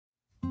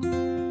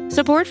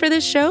Support for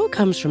this show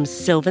comes from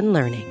Sylvan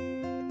Learning.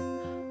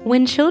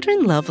 When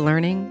children love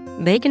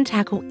learning, they can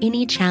tackle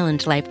any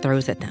challenge life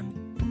throws at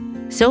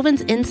them.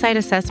 Sylvan's Insight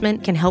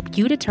Assessment can help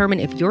you determine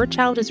if your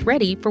child is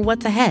ready for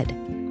what's ahead.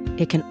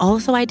 It can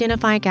also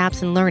identify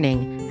gaps in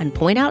learning and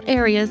point out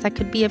areas that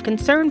could be of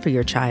concern for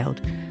your child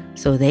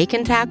so they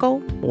can tackle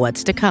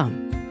what's to come.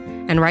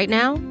 And right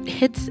now,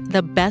 it's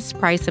the best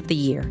price of the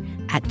year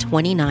at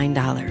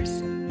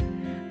 $29.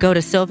 Go to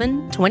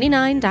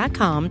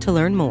sylvan29.com to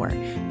learn more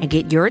and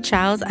get your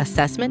child's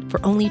assessment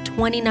for only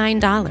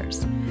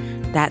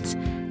 $29. That's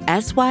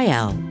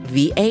SYLVAN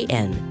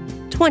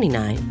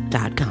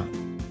 29.com.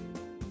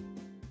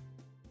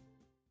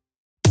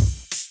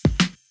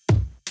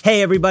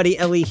 Hey everybody,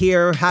 Elie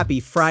here. Happy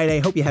Friday.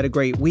 Hope you had a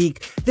great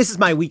week. This is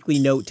my weekly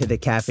note to the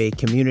cafe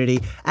community.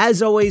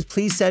 As always,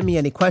 please send me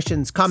any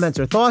questions, comments,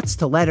 or thoughts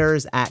to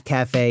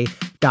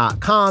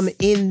letters@cafe.com.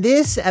 In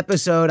this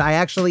episode, I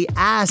actually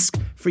ask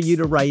for you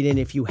to write in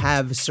if you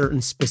have certain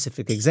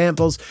specific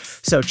examples.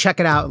 So check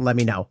it out and let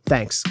me know.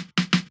 Thanks.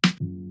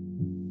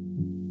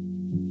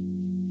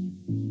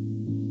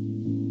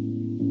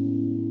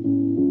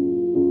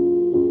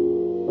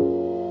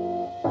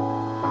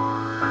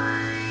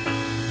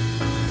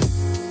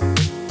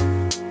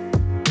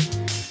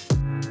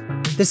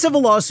 The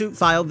civil lawsuit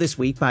filed this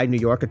week by New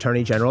York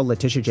Attorney General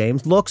Letitia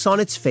James looks on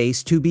its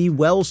face to be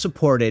well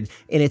supported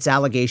in its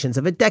allegations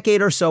of a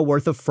decade or so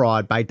worth of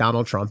fraud by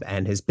Donald Trump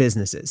and his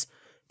businesses.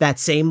 That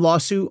same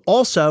lawsuit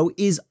also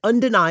is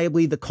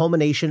undeniably the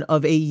culmination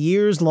of a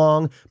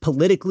years-long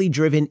politically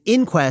driven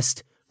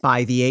inquest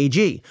by the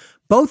AG.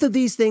 Both of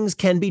these things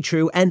can be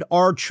true and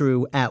are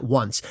true at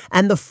once,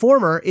 and the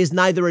former is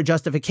neither a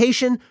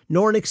justification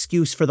nor an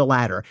excuse for the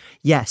latter.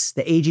 Yes,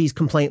 the AG's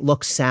complaint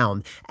looks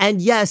sound,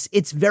 and yes,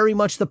 it's very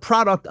much the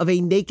product of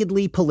a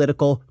nakedly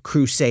political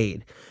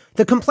crusade.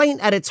 The complaint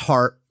at its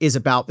heart is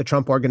about the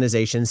Trump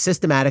Organization's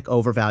systematic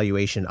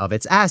overvaluation of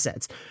its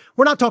assets.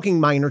 We're not talking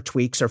minor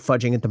tweaks or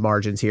fudging at the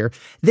margins here.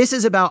 This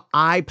is about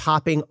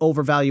eye-popping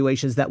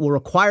overvaluations that will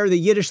require the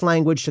Yiddish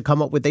language to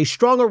come up with a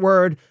stronger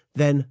word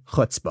than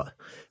chutzpah.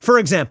 For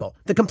example,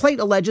 the complaint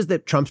alleges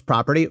that Trump's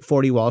property at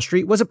 40 Wall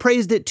Street was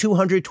appraised at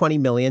 $220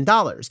 million.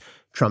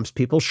 Trump's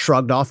people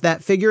shrugged off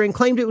that figure and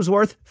claimed it was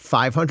worth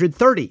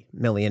 $530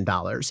 million.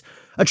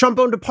 A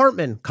Trump-owned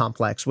apartment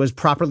complex was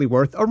properly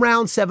worth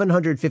around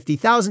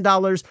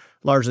 $750,000,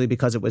 largely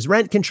because it was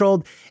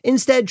rent-controlled.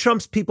 Instead,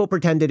 Trump's people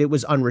pretended it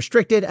was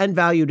unrestricted and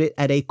valued it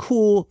at a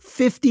cool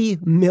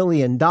 $50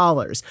 million.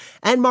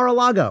 And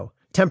Mar-a-Lago,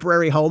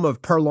 temporary home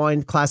of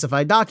purloined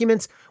classified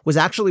documents, was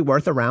actually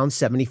worth around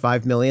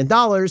 $75 million.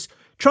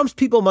 Trump's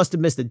people must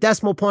have missed a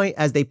decimal point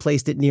as they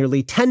placed it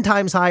nearly 10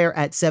 times higher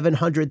at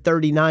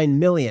 $739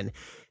 million.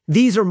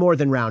 These are more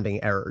than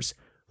rounding errors.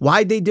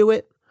 Why'd they do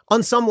it?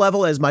 On some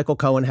level, as Michael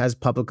Cohen has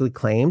publicly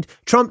claimed,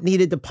 Trump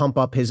needed to pump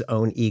up his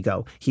own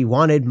ego. He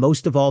wanted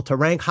most of all to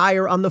rank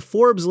higher on the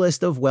Forbes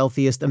list of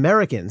wealthiest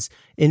Americans.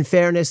 In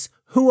fairness,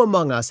 who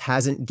among us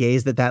hasn't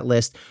gazed at that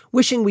list,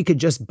 wishing we could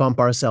just bump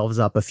ourselves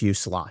up a few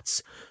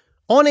slots?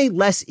 On a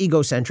less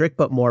egocentric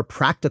but more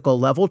practical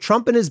level,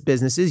 Trump and his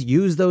businesses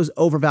use those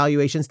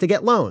overvaluations to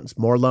get loans,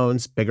 more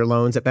loans, bigger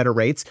loans at better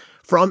rates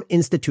from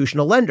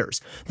institutional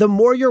lenders. The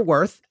more you're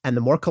worth and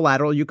the more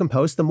collateral you can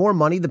post, the more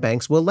money the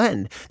banks will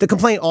lend. The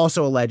complaint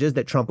also alleges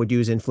that Trump would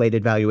use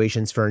inflated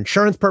valuations for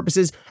insurance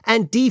purposes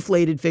and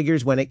deflated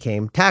figures when it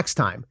came tax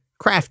time.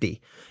 Crafty.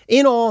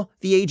 In all,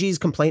 the AG's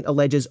complaint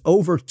alleges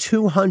over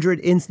 200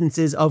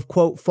 instances of,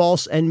 quote,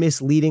 false and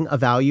misleading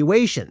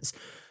evaluations.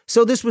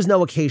 So this was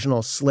no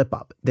occasional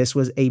slip-up. This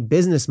was a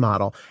business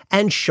model.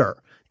 And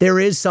sure, there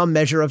is some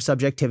measure of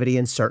subjectivity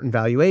in certain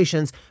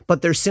valuations,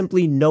 but there's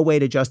simply no way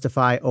to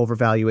justify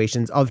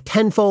overvaluations of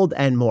tenfold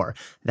and more.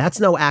 That's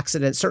no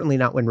accident, certainly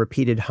not when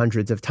repeated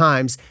hundreds of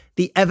times.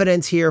 The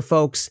evidence here,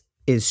 folks,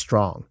 is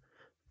strong.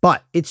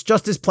 But it's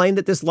just as plain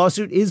that this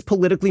lawsuit is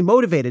politically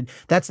motivated.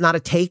 That's not a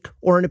take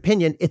or an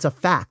opinion, it's a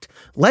fact.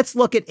 Let's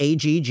look at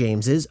AG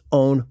James's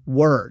own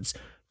words.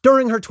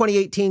 During her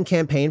 2018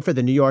 campaign for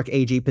the New York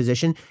AG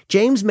position,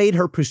 James made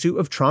her pursuit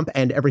of Trump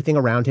and everything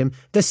around him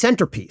the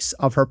centerpiece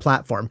of her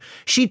platform.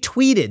 She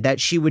tweeted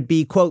that she would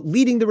be, quote,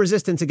 leading the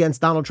resistance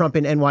against Donald Trump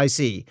in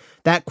NYC.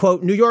 That,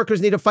 quote, New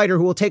Yorkers need a fighter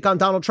who will take on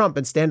Donald Trump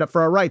and stand up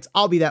for our rights.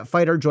 I'll be that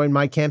fighter, join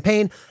my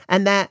campaign.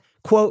 And that,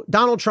 quote,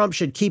 Donald Trump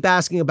should keep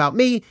asking about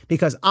me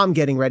because I'm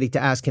getting ready to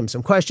ask him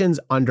some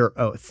questions under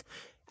oath.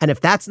 And if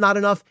that's not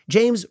enough,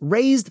 James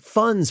raised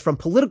funds from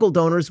political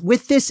donors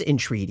with this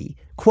entreaty,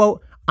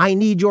 quote, I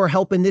need your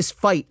help in this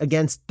fight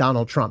against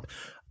Donald Trump.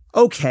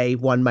 Okay,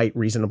 one might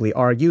reasonably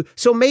argue,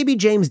 so maybe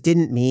James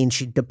didn't mean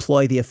she'd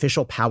deploy the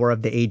official power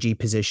of the AG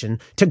position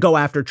to go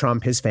after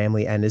Trump, his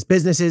family, and his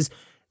businesses.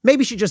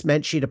 Maybe she just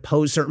meant she'd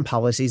oppose certain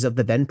policies of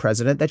the then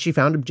president that she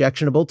found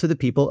objectionable to the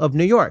people of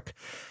New York.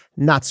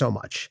 Not so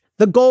much.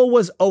 The goal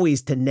was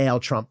always to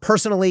nail Trump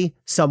personally,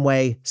 some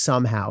way,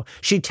 somehow.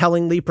 She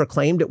tellingly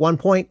proclaimed at one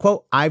point,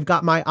 quote, I've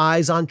got my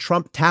eyes on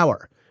Trump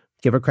Tower.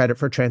 Give her credit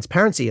for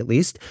transparency, at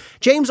least.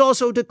 James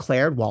also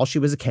declared while she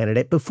was a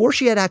candidate, before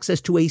she had access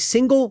to a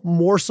single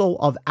morsel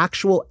of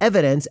actual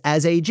evidence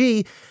as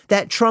AG,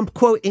 that Trump,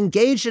 quote,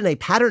 engaged in a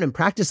pattern and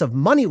practice of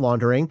money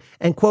laundering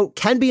and, quote,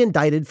 can be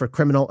indicted for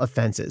criminal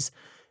offenses.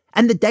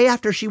 And the day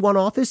after she won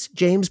office,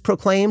 James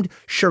proclaimed,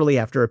 surely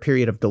after a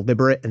period of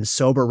deliberate and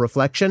sober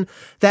reflection,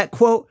 that,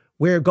 quote,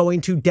 we're going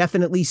to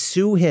definitely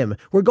sue him.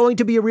 We're going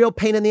to be a real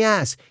pain in the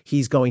ass.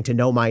 He's going to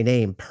know my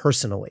name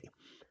personally.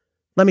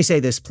 Let me say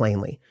this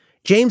plainly.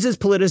 James's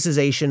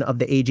politicization of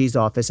the AG's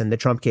office in the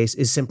Trump case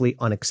is simply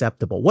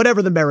unacceptable,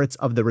 whatever the merits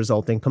of the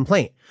resulting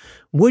complaint.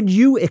 Would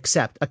you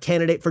accept a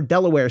candidate for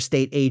Delaware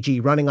State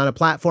AG running on a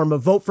platform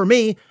of vote for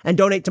me and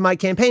donate to my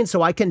campaign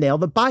so I can nail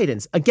the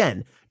Bidens?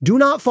 Again, do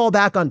not fall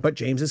back on, but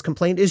James's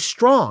complaint is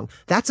strong.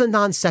 That's a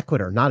non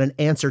sequitur, not an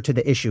answer to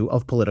the issue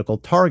of political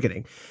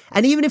targeting.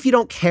 And even if you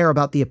don't care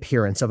about the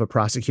appearance of a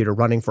prosecutor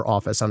running for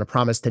office on a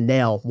promise to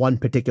nail one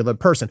particular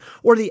person,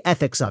 or the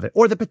ethics of it,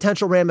 or the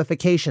potential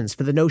ramifications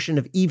for the notion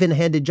of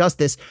even-handed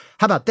justice,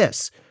 how about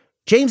this?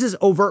 James's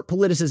overt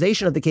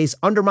politicization of the case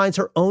undermines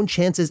her own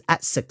chances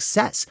at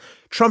success.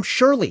 Trump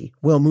surely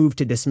will move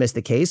to dismiss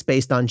the case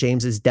based on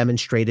James's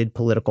demonstrated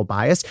political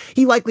bias.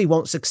 He likely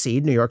won't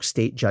succeed. New York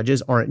state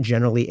judges aren't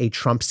generally a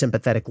Trump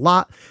sympathetic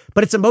lot,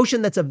 but it's a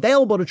motion that's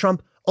available to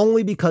Trump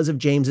only because of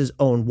James's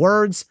own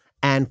words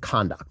and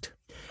conduct.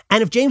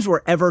 And if James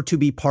were ever to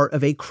be part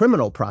of a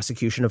criminal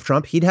prosecution of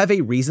Trump, he'd have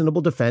a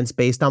reasonable defense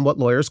based on what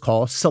lawyers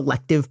call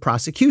selective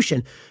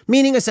prosecution,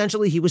 meaning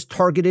essentially he was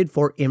targeted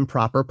for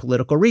improper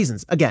political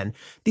reasons. Again,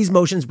 these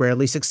motions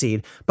rarely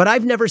succeed, but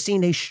I've never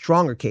seen a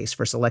stronger case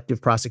for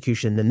selective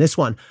prosecution than this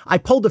one. I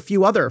polled a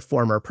few other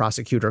former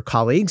prosecutor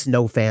colleagues,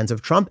 no fans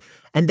of Trump,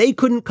 and they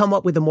couldn't come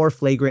up with a more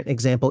flagrant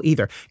example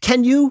either.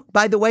 Can you,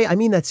 by the way, I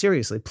mean that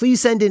seriously,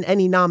 please send in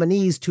any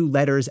nominees to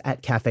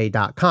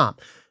letters@cafe.com.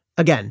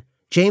 Again,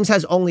 James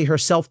has only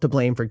herself to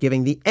blame for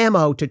giving the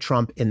ammo to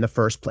Trump in the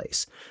first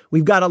place.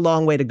 We've got a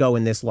long way to go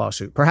in this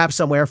lawsuit. Perhaps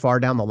somewhere far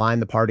down the line,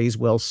 the parties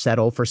will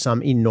settle for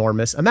some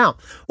enormous amount.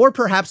 Or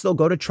perhaps they'll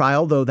go to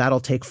trial, though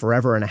that'll take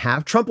forever and a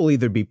half. Trump will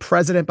either be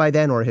president by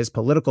then or his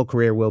political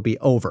career will be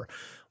over.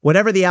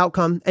 Whatever the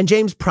outcome, and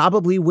James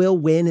probably will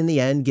win in the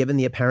end, given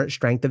the apparent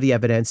strength of the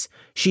evidence,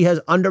 she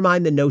has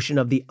undermined the notion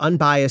of the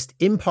unbiased,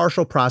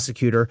 impartial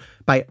prosecutor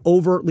by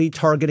overtly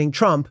targeting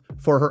Trump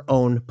for her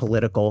own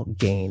political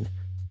gain.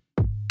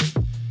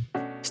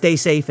 Stay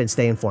safe and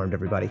stay informed,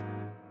 everybody.